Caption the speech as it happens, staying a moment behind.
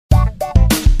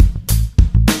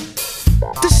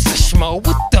This is the Schmo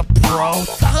with the bro,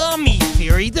 Tommy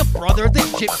Fury, the brother, the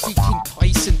Gypsy King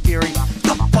Tyson Fury,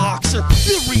 the boxer,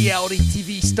 the reality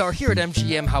TV star here at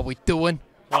MGM. How we doing?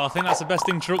 Well, I think that's the best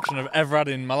introduction I've ever had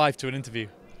in my life to an interview.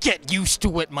 Get used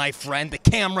to it, my friend. The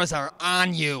cameras are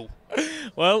on you.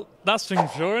 Well, that's thing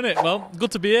for sure, isn't it? Well,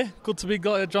 good to be here. Good to be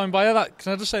joined by you.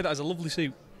 Can I just say that is a lovely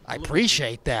suit? I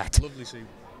appreciate that. Lovely suit.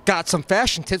 Got some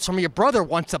fashion tips from your brother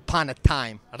once upon a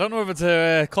time. I don't know whether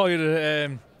to call you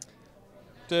the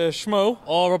Schmo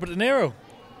or Robert De Niro.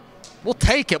 We'll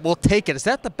take it. We'll take it. Is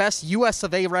that the best US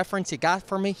of A reference you got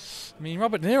for me? I mean,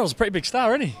 Robert De Niro's a pretty big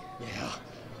star, isn't he? Yeah.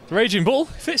 The Raging Bull.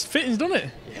 Fitting's done it.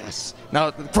 Yes.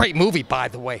 Now, great movie, by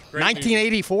the way. Great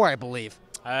 1984, maybe. I believe.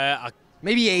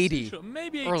 Maybe 80. Sure,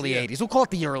 maybe 80, early yeah. 80s. We'll call it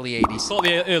the early 80s. Call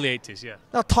it the early 80s, yeah.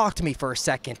 Now, talk to me for a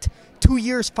second. 2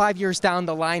 years, 5 years down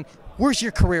the line, where's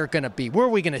your career going to be? Where are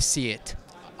we going to see it?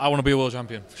 I want to be a world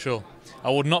champion, for sure. I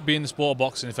would not be in the sport of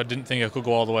boxing if I didn't think I could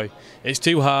go all the way. It's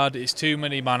too hard, it's too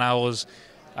many man hours,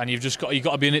 and you've got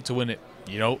to be in it to win it.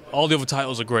 You know, all the other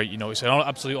titles are great. You know, it's an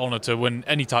absolute honour to win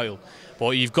any title,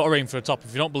 but you've got to aim for the top.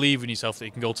 If you don't believe in yourself that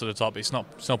you can go to the top, it's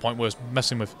no point worth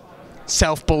messing with.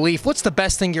 Self-belief. What's the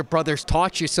best thing your brother's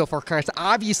taught you so far?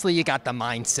 Obviously, you got the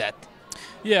mindset.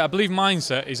 Yeah, I believe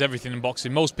mindset is everything in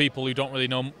boxing. Most people who don't really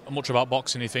know much about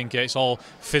boxing, they think it's all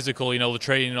physical, you know, the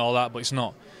training and all that, but it's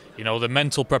not. You know, the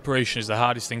mental preparation is the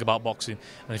hardest thing about boxing.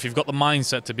 And if you've got the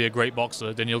mindset to be a great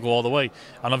boxer, then you'll go all the way.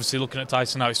 And obviously looking at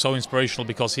Tyson now, it's so inspirational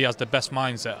because he has the best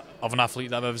mindset of an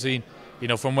athlete that I've ever seen. You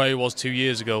know, from where he was 2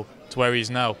 years ago to where he is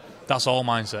now, that's all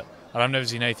mindset. And I've never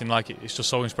seen anything like it. It's just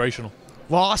so inspirational.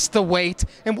 Lost the weight.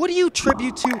 And what do you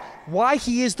attribute to why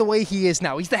he is the way he is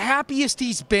now? He's the happiest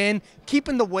he's been,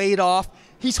 keeping the weight off.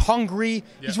 He's hungry.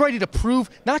 Yeah. He's ready to prove,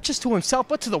 not just to himself,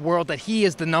 but to the world that he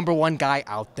is the #1 guy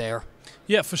out there.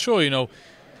 Yeah, for sure. You know,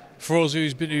 for us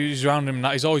who's around him,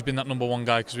 he's always been that #1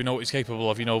 guy because we know what he's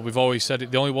capable of. You know, we've always said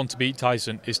it. The only one to beat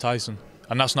Tyson is Tyson.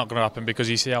 And that's not going to happen because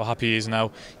you see how happy he is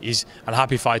now. He's a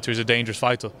happy fighter. He's a dangerous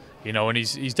fighter, you know, and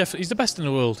he's definitely the best in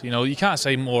the world. You know, you can't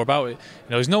say more about it. You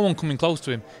know, there's no one coming close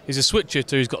to him. He's a switch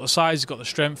hitter. He's got the size. He's got the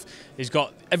strength. He's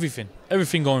got everything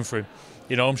going for him.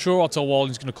 You know, I'm sure Otto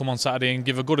Walling's going to come on Saturday and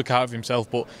give a good account of himself.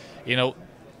 But you know,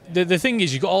 the thing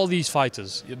is, you've got all these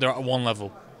fighters. They're at one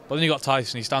level, but then you got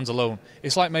Tyson. He stands alone.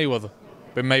 It's like Mayweather.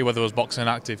 When Mayweather was boxing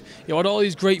active, you had all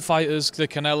these great fighters, the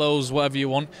Canelos, whatever you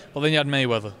want, but then you had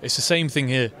Mayweather. It's the same thing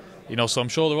here. You know, so I'm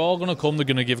sure they're all going to come, they're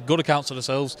going to give good accounts of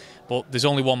themselves, but there's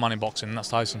only one man in boxing, and that's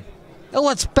Tyson. Now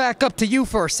let's back up to you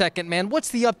for a second, man. What's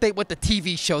the update with the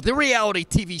TV show, the reality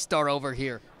TV star over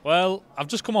here? Well, I've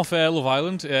just come off Love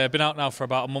Island. Been out now for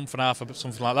about a month and a half, or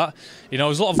something like that. You know,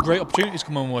 there's a lot of great opportunities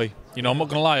coming my way. You know, I'm not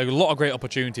going to lie, a lot of great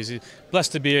opportunities.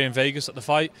 Blessed to be here in Vegas at the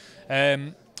fight.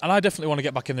 And I definitely want to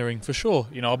get back in the ring, for sure.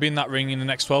 You know, I'll be in that ring in the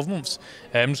next 12 months.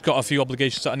 Just got a few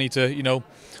obligations that I need to, you know,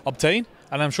 obtain,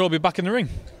 and I'm sure I'll be back in the ring.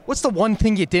 What's the one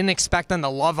thing you didn't expect on the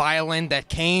Love Island that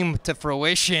came to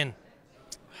fruition?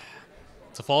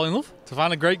 To fall in love, to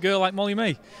find a great girl like Molly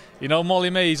May. You know,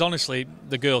 Molly May is honestly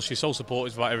the girl. She's so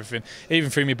supportive about everything. Even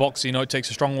through me boxing, you know, it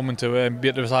takes a strong woman to be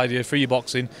at the side of you through your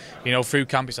boxing. You know, through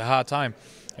camp, it's a hard time.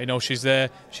 You know, she's there,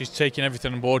 she's taking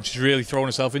everything on board, she's really throwing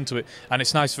herself into it. And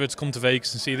it's nice for her to come to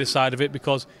Vegas and see this side of it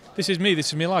because this is me, this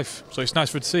is my life. So it's nice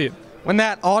for her to see it. When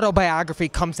that autobiography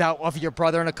comes out of your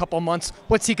brother in a couple months,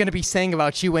 what's he going to be saying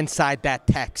about you inside that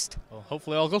text? Well,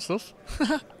 hopefully all good stuff.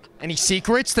 Any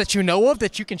secrets that you know of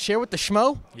that you can share with the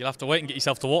Schmo? You'll have to wait and get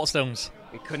yourself to Waterstones.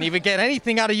 We couldn't even get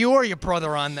anything out of you or your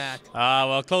brother on that.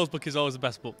 Well, closed book is always the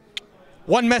best book.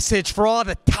 One message for all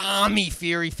the Tommy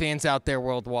Fury fans out there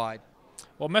worldwide.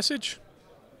 What message?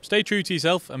 Stay true to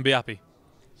yourself and be happy.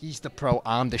 He's the pro,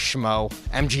 I'm the Schmo.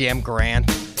 MGM Grand,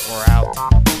 we're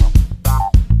out.